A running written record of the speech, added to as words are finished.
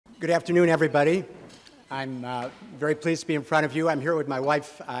Good afternoon, everybody. I'm very pleased to be in front of you. I'm here with my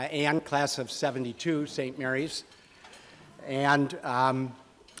wife, Ann, class of 72, St. Mary's. And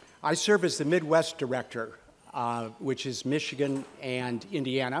I serve as the Midwest Director, which is Michigan and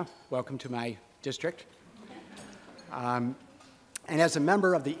Indiana. Welcome to my district. And as a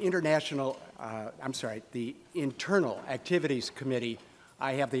member of the the Internal Activities Committee,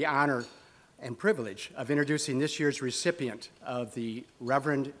 I have the honor and privilege of introducing this year's recipient of the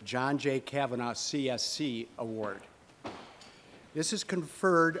Reverend John J. Cavanaugh C.S.C. Award. This is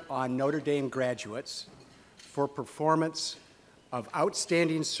conferred on Notre Dame graduates for performance of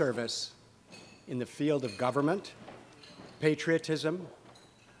outstanding service in the field of government, patriotism,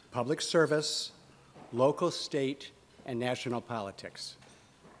 public service, local, state, and national politics.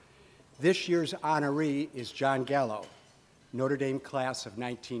 This year's honoree is John Gallo, Notre Dame class of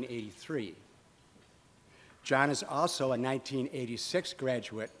 1983. John is also a 1986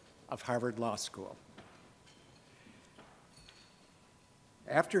 graduate of Harvard Law School.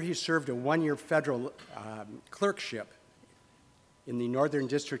 After he served a one-year federal clerkship in the Northern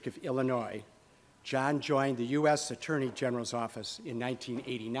District of Illinois, John joined the U.S. Attorney General's office in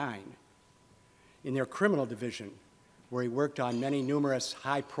 1989 in their criminal division, where he worked on many numerous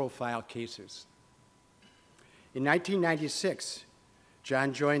high-profile cases. In 1996,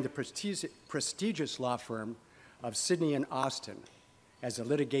 John joined the prestigious law firm of Sidney & Austin as a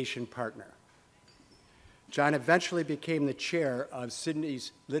litigation partner. John eventually became the chair of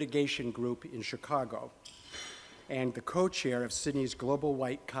Sidney's litigation group in Chicago and the co-chair of Sidney's Global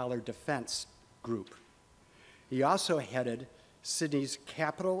White Collar Defense group. He also headed Sidney's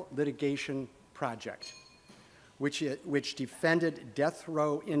Capital Litigation Project, which defended death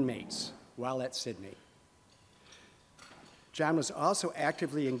row inmates while at Sidney. John was also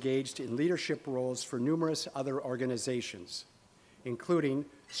actively engaged in leadership roles for numerous other organizations, including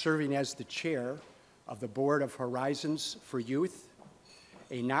serving as the chair of the board of Horizons for Youth,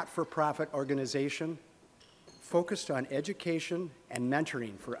 a not-for-profit organization focused on education and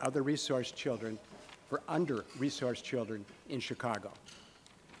mentoring for under-resourced children in Chicago.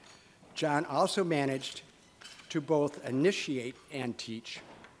 John also managed to both initiate and teach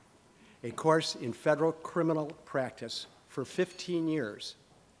a course in federal criminal practice for 15 years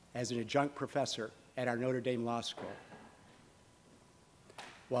as an adjunct professor at our Notre Dame Law School,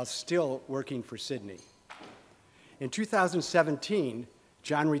 while still working for Sidney. In 2017,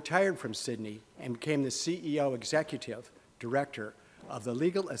 John retired from Sidney and became the CEO Executive Director of the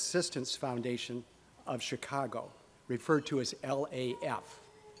Legal Assistance Foundation of Chicago, referred to as LAF,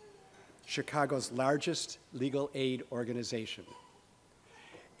 Chicago's largest legal aid organization.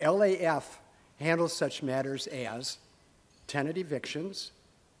 LAF handles such matters as tenant evictions,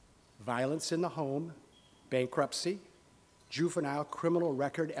 violence in the home, bankruptcy, juvenile criminal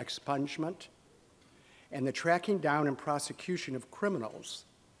record expungement, and the tracking down and prosecution of criminals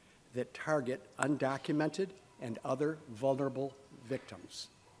that target undocumented and other vulnerable victims.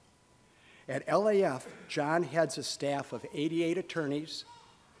 At LAF, John heads a staff of 88 attorneys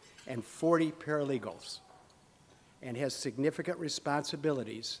and 40 paralegals and has significant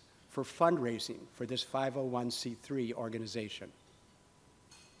responsibilities for fundraising for this 501c3 organization.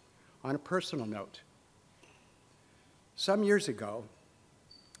 On a personal note, some years ago,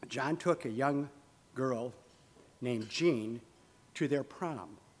 John took a young girl named Jean to their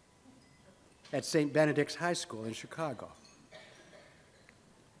prom at St. Benedict's High School in Chicago.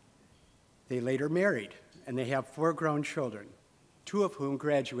 They later married, and they have 4 grown children, 2 of whom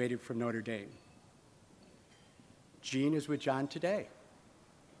graduated from Notre Dame. Jean is with John today,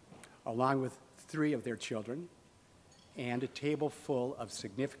 along with 3 of their children, and a table full of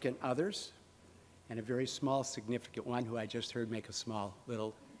significant others, and a very small significant one who I just heard make a small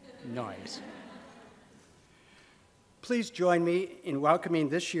little noise. Please join me in welcoming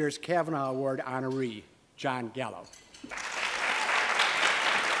this year's Cavanaugh Award honoree, John Gallo.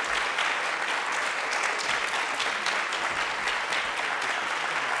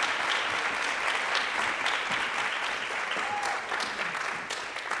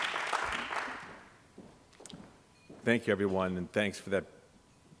 Thank you, everyone, and thanks for that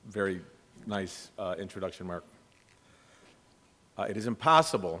very nice introduction, Mark. It is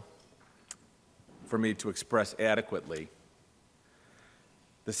impossible for me to express adequately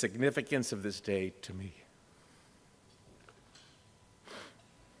the significance of this day to me.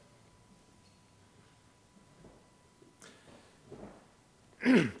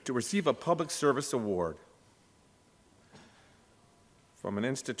 To receive a public service award from an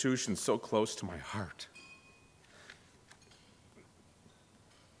institution so close to my heart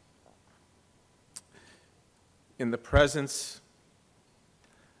in the presence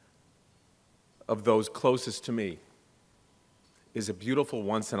of those closest to me is a beautiful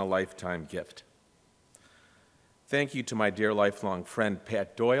once-in-a-lifetime gift. Thank you to my dear lifelong friend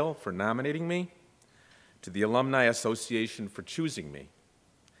Pat Doyle for nominating me, to the Alumni Association for choosing me,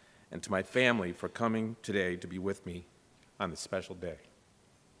 and to my family for coming today to be with me on this special day.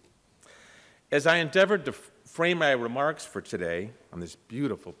 As I endeavored to frame my remarks for today on this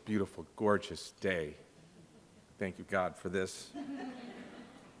beautiful, beautiful, gorgeous day, thank you, God, for this,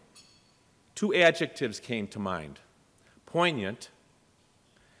 two adjectives came to mind: poignant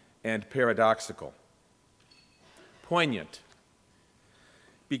and paradoxical. Poignant,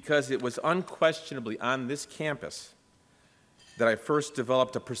 because it was unquestionably on this campus that I first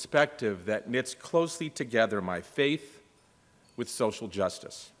developed a perspective that knits closely together my faith with social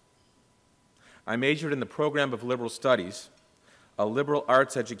justice. I majored in the program of liberal studies, a liberal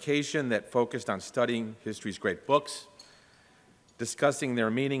arts education that focused on studying history's great books, discussing their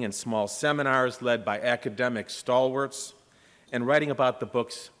meaning in small seminars led by academic stalwarts, and writing about the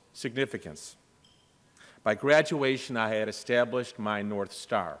book's significance. By graduation, I had established my North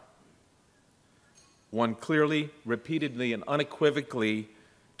Star, one clearly, repeatedly, and unequivocally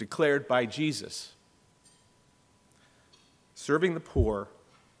declared by Jesus: serving the poor,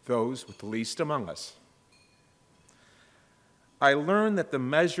 those with the least among us. I learned that the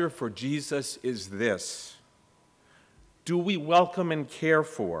measure for Jesus is this: do we welcome and care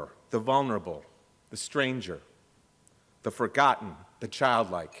for the vulnerable, the stranger, the forgotten, the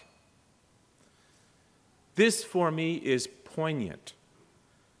childlike? This, for me, is poignant,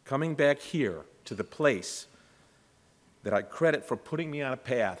 coming back here to the place that I credit for putting me on a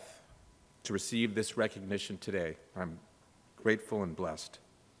path to receive this recognition today. I'm grateful and blessed.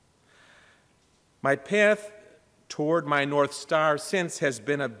 My path toward my North Star since has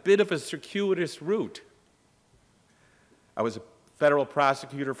been a bit of a circuitous route. I was a federal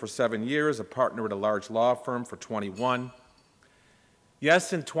prosecutor for 7 years, a partner at a large law firm for 21.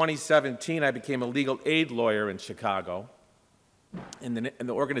 Yes, in 2017, I became a legal aid lawyer in Chicago, and the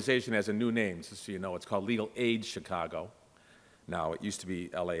organization has a new name, just so you know. It's called Legal Aid Chicago. Now, it used to be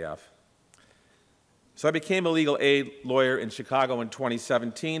LAF. So I became a legal aid lawyer in Chicago in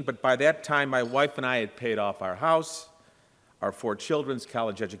 2017, but by that time, my wife and I had paid off our house, our 4 children's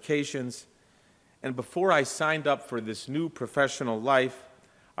college educations, and before I signed up for this new professional life,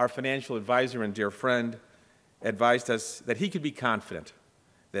 our financial advisor and dear friend advised us that he could be confident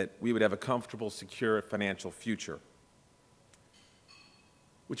that we would have a comfortable, secure financial future.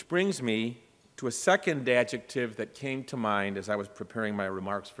 Which brings me to a second adjective that came to mind as I was preparing my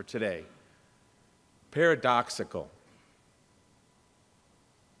remarks for today: paradoxical.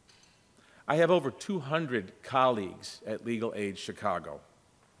 I have over 200 colleagues at Legal Aid Chicago,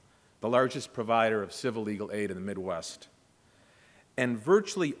 the largest provider of civil legal aid in the Midwest, and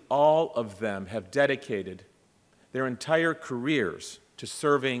virtually all of them have dedicated their entire careers to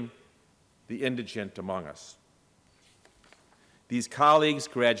serving the indigent among us. These colleagues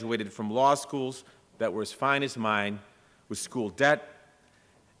graduated from law schools that were as fine as mine, with school debt,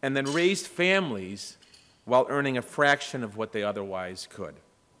 and then raised families while earning a fraction of what they otherwise could.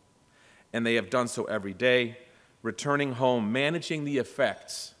 And they have done so every day, returning home, managing the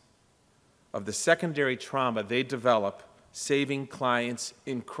effects of the secondary trauma they develop, saving clients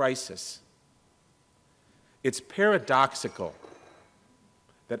in crisis. It's paradoxical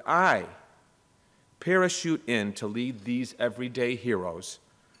that I parachute in to lead these everyday heroes,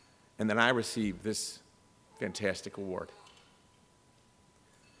 and then I receive this fantastic award.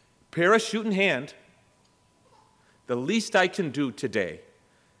 Parachute in hand, the least I can do today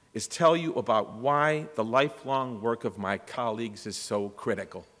is tell you about why the lifelong work of my colleagues is so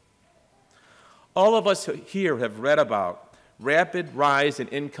critical. All of us here have read about rapid rise in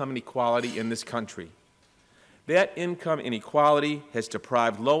income inequality in this country. That income inequality has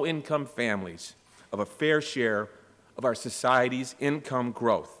deprived low-income families of a fair share of our society's income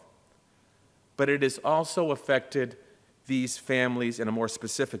growth. But it has also affected these families in a more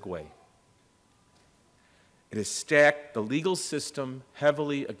specific way. It has stacked the legal system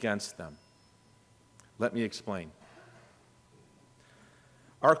heavily against them. Let me explain.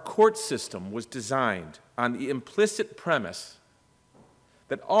 Our court system was designed on the implicit premise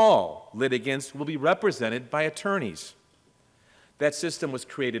that all litigants will be represented by attorneys. That system was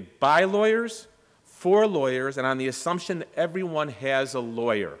created by lawyers, for lawyers, and on the assumption that everyone has a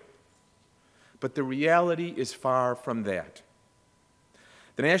lawyer. But the reality is far from that.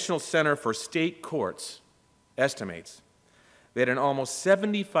 The National Center for State Courts estimates that in almost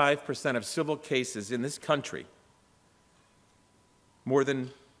 75% of civil cases in this country, more than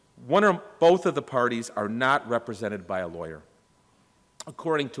one or both of the parties are not represented by a lawyer.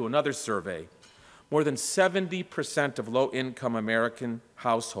 According to another survey, More than 70% of low-income American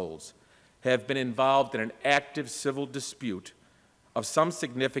households have been involved in an active civil dispute of some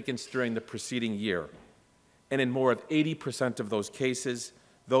significance during the preceding year. And in more of 80% of those cases,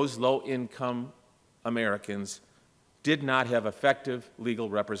 those low-income Americans did not have effective legal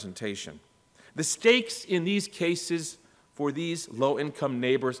representation. The stakes in these cases for these low-income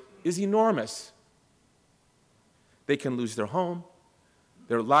neighbors is enormous. They can lose their home,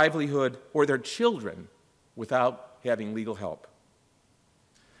 their livelihood, or their children without having legal help.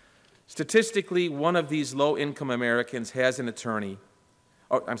 Statistically, one of these low-income Americans has an attorney.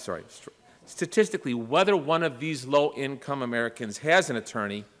 Statistically, whether one of these low-income Americans has an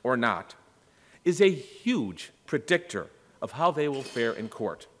attorney or not is a huge predictor of how they will fare in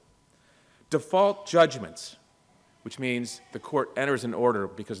court. Default judgments, which means the court enters an order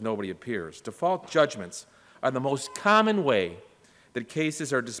because nobody appears. Default judgments are the most common way that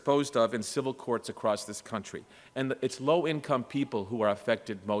cases are disposed of in civil courts across this country, and it's low-income people who are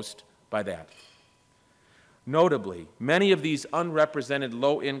affected most by that. Notably, many of these unrepresented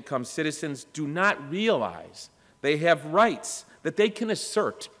low-income citizens do not realize they have rights that they can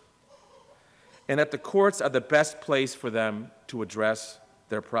assert, and that the courts are the best place for them to address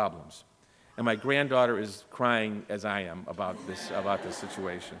their problems. And my granddaughter is crying, as I am, about this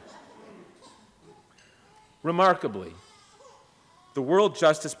situation. Remarkably, the World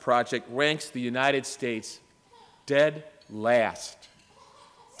Justice Project ranks the United States dead last,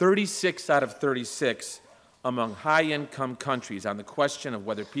 36 out of 36 among high-income countries on the question of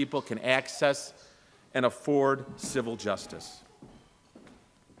whether people can access and afford civil justice.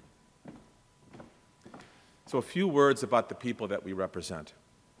 So a few words about the people that we represent.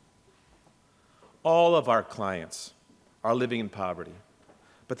 All of our clients are living in poverty,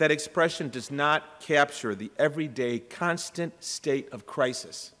 but that expression does not capture the everyday, constant state of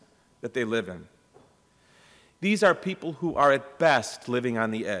crisis that they live in. These are people who are at best living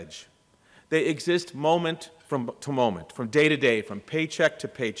on the edge. They exist moment to moment, from day to day, from paycheck to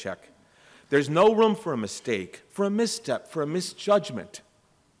paycheck. There's no room for a mistake, for a misstep, for a misjudgment.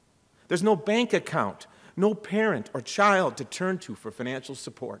 There's no bank account, no parent or child to turn to for financial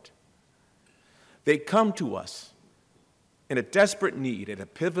support. They come to us in a desperate need at a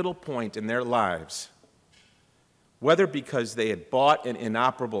pivotal point in their lives, whether because they had bought an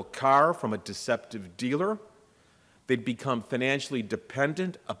inoperable car from a deceptive dealer, they'd become financially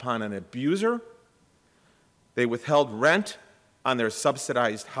dependent upon an abuser, they withheld rent on their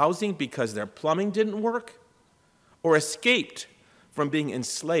subsidized housing because their plumbing didn't work, or escaped from being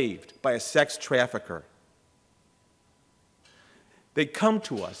enslaved by a sex trafficker. They come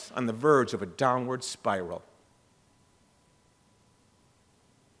to us on the verge of a downward spiral.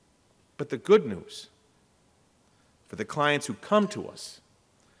 But the good news for the clients who come to us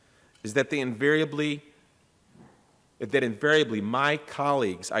is that invariably my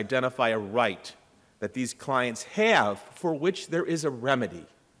colleagues identify a right that these clients have for which there is a remedy.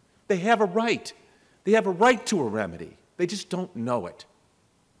 They have a right. They have a right to a remedy. They just don't know it.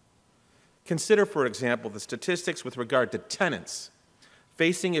 Consider, for example, the statistics with regard to tenants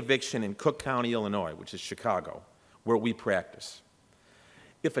facing eviction in Cook County, Illinois, which is Chicago, where we practice.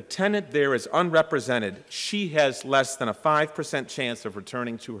 If a tenant there is unrepresented, she has less than a 5% chance of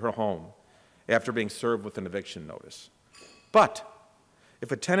returning to her home after being served with an eviction notice. But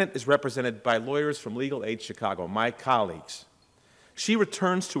if a tenant is represented by lawyers from Legal Aid Chicago, my colleagues, she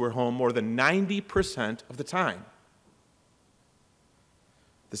returns to her home more than 90% of the time.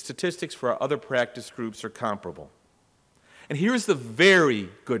 The statistics for our other practice groups are comparable. And here's the very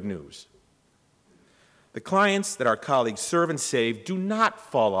good news. The clients that our colleagues serve and save do not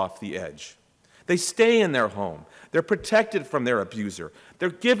fall off the edge. They stay in their home. They're protected from their abuser. They're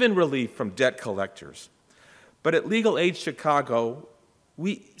given relief from debt collectors. But at Legal Aid Chicago,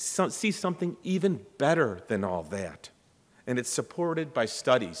 we see something even better than all that. And it's supported by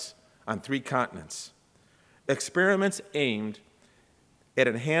studies on 3 continents. Experiments aimed at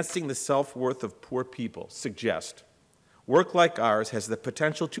enhancing the self-worth of poor people suggest work like ours has the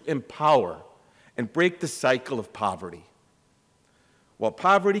potential to empower and break the cycle of poverty. While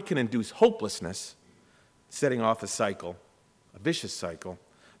poverty can induce hopelessness, setting off a cycle, a vicious cycle,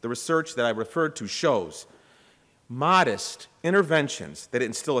 the research that I referred to shows modest interventions that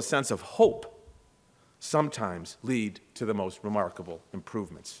instill a sense of hope sometimes lead to the most remarkable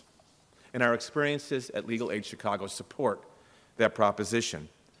improvements. And our experiences at Legal Aid Chicago support that proposition.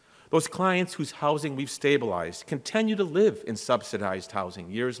 Those clients whose housing we've stabilized continue to live in subsidized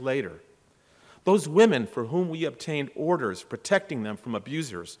housing years later. Those women for whom we obtained orders protecting them from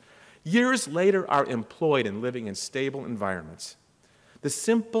abusers, years later are employed and living in stable environments. The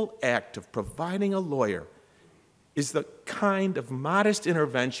simple act of providing a lawyer is the kind of modest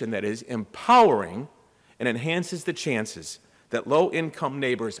intervention that is empowering and enhances the chances that low-income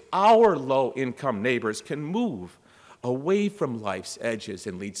neighbors, our low-income neighbors, can move away from life's edges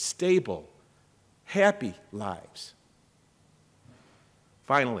and lead stable, happy lives.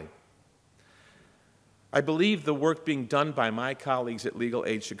 Finally, I believe the work being done by my colleagues at Legal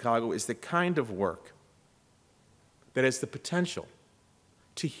Aid Chicago is the kind of work that has the potential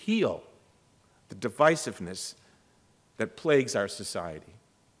to heal the divisiveness that plagues our society.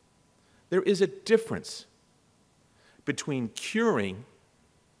 There is a difference between curing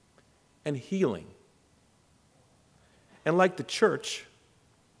and healing. And like the church,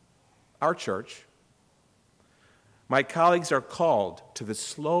 our church, my colleagues are called to the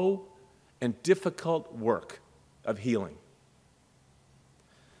slow and difficult work of healing.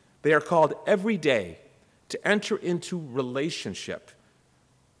 They are called every day to enter into relationship,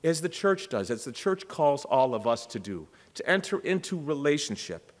 as the church does, as the church calls all of us to do, to enter into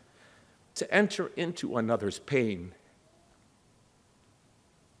relationship, to enter into another's pain.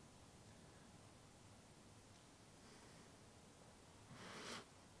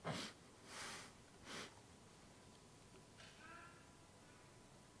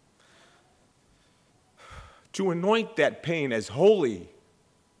 To anoint that pain as holy.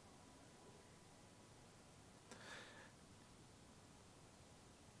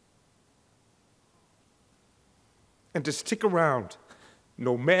 And to stick around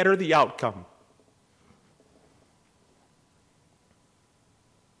no matter the outcome.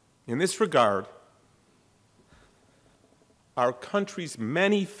 In this regard, our country's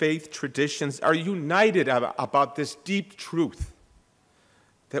many faith traditions are united about this deep truth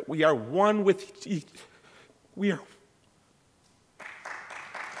that we are one with each.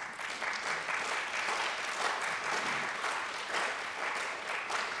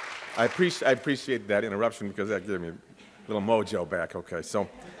 I appreciate that interruption because that gave me a little mojo back. Okay, so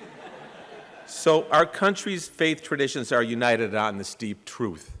our country's faith traditions are united on this deep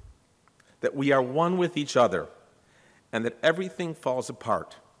truth that we are one with each other and that everything falls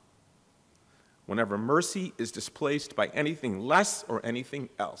apart whenever mercy is displaced by anything less or anything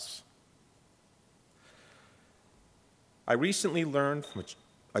else. I recently learned from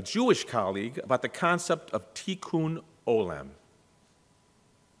a Jewish colleague about the concept of tikkun olam,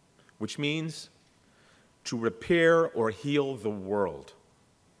 which means to repair or heal the world.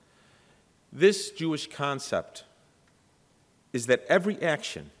 This Jewish concept is that every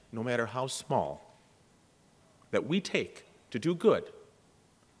action, no matter how small, that we take to do good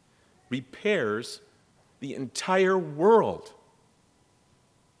repairs the entire world.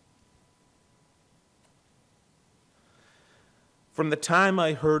 From the time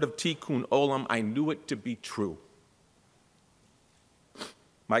I heard of tikkun olam, I knew it to be true.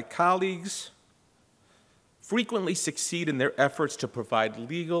 My colleagues frequently succeed in their efforts to provide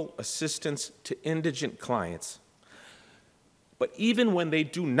legal assistance to indigent clients. But even when they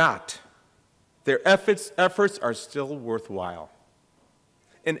do not, their efforts are still worthwhile.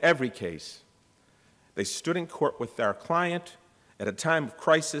 In every case, they stood in court with our client at a time of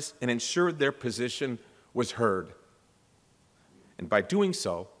crisis and ensured their position was heard. And by doing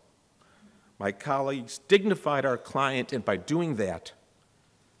so, my colleagues dignified our client, and by doing that,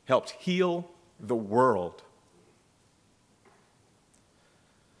 helped heal the world.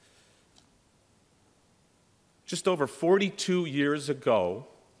 Just over 42 years ago,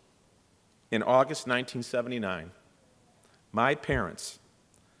 in August 1979, my parents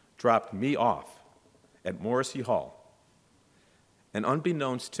dropped me off at Morrissey Hall, and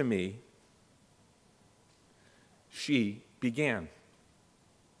unbeknownst to me, she began.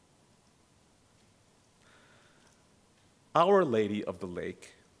 Our Lady of the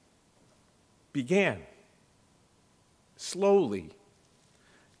Lake began slowly,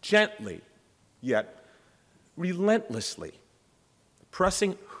 gently, yet relentlessly,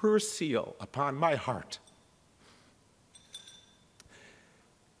 pressing her seal upon my heart.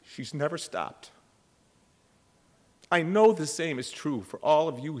 She's never stopped. I know the same is true for all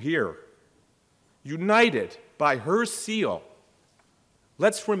of you here. United by her seal,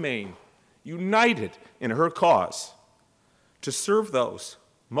 let's remain united in her cause to serve those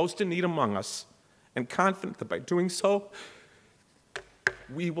most in need among us, and confident that by doing so,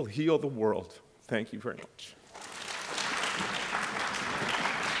 we will heal the world. Thank you very much.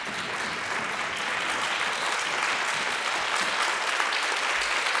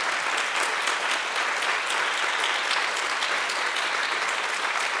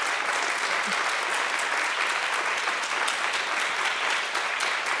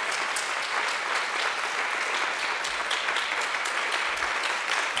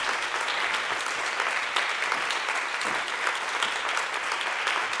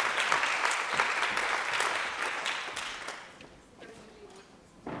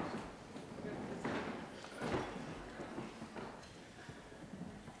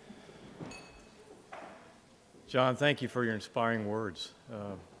 John, thank you for your inspiring words.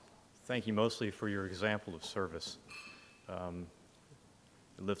 Thank you mostly for your example of service. It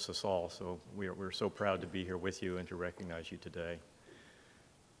lifts us all, so we're so proud to be here with you and to recognize you today.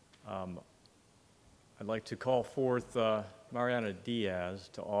 I'd like to call forth Mariana Diaz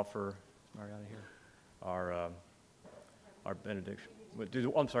to offer, Mariana here, our benediction.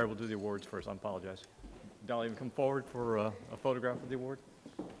 I'm sorry, we'll do the awards first, I apologize. Dolly, come forward for a photograph of the award.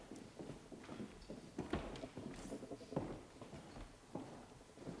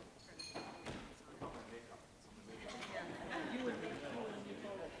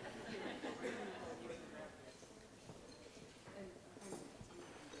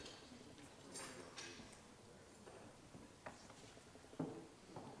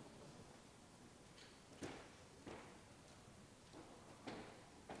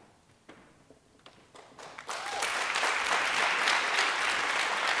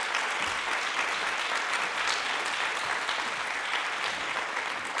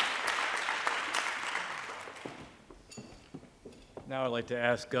 Now I'd like to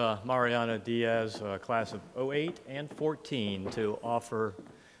ask Mariana Diaz, class of 08 and 14, to offer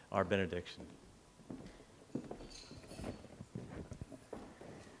our benediction.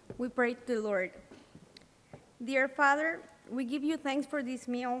 We pray to the Lord. Dear Father, we give you thanks for this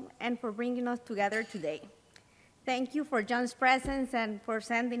meal and for bringing us together today. Thank you for John's presence and for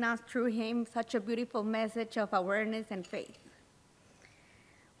sending us through him such a beautiful message of awareness and faith.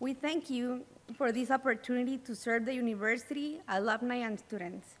 We thank you for this opportunity to serve the university, alumni, and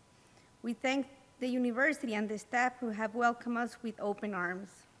students. We thank the university and the staff who have welcomed us with open arms.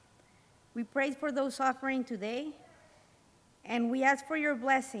 We pray for those suffering today, and we ask for your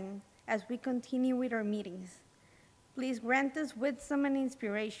blessing as we continue with our meetings. Please grant us wisdom and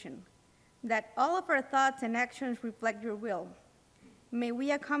inspiration, that all of our thoughts and actions reflect your will. May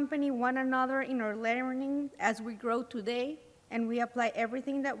we accompany one another in our learning as we grow today, and we apply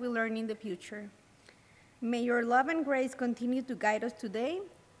everything that we learn in the future. May your love and grace continue to guide us today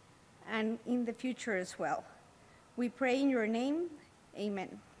and in the future as well. We pray in your name,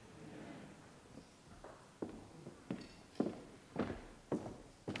 amen.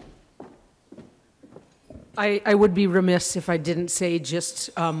 I would be remiss if I didn't say just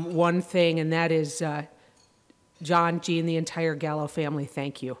one thing, and that is, John, Jean, the entire Gallo family,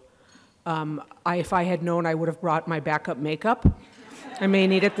 thank you. If I had known, I would have brought my backup makeup. I may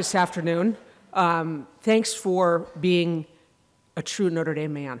need it this afternoon. Thanks for being a true Notre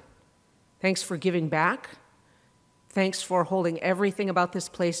Dame man. Thanks for giving back. Thanks for holding everything about this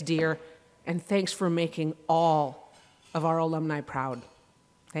place dear. And thanks for making all of our alumni proud.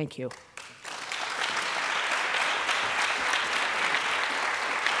 Thank you.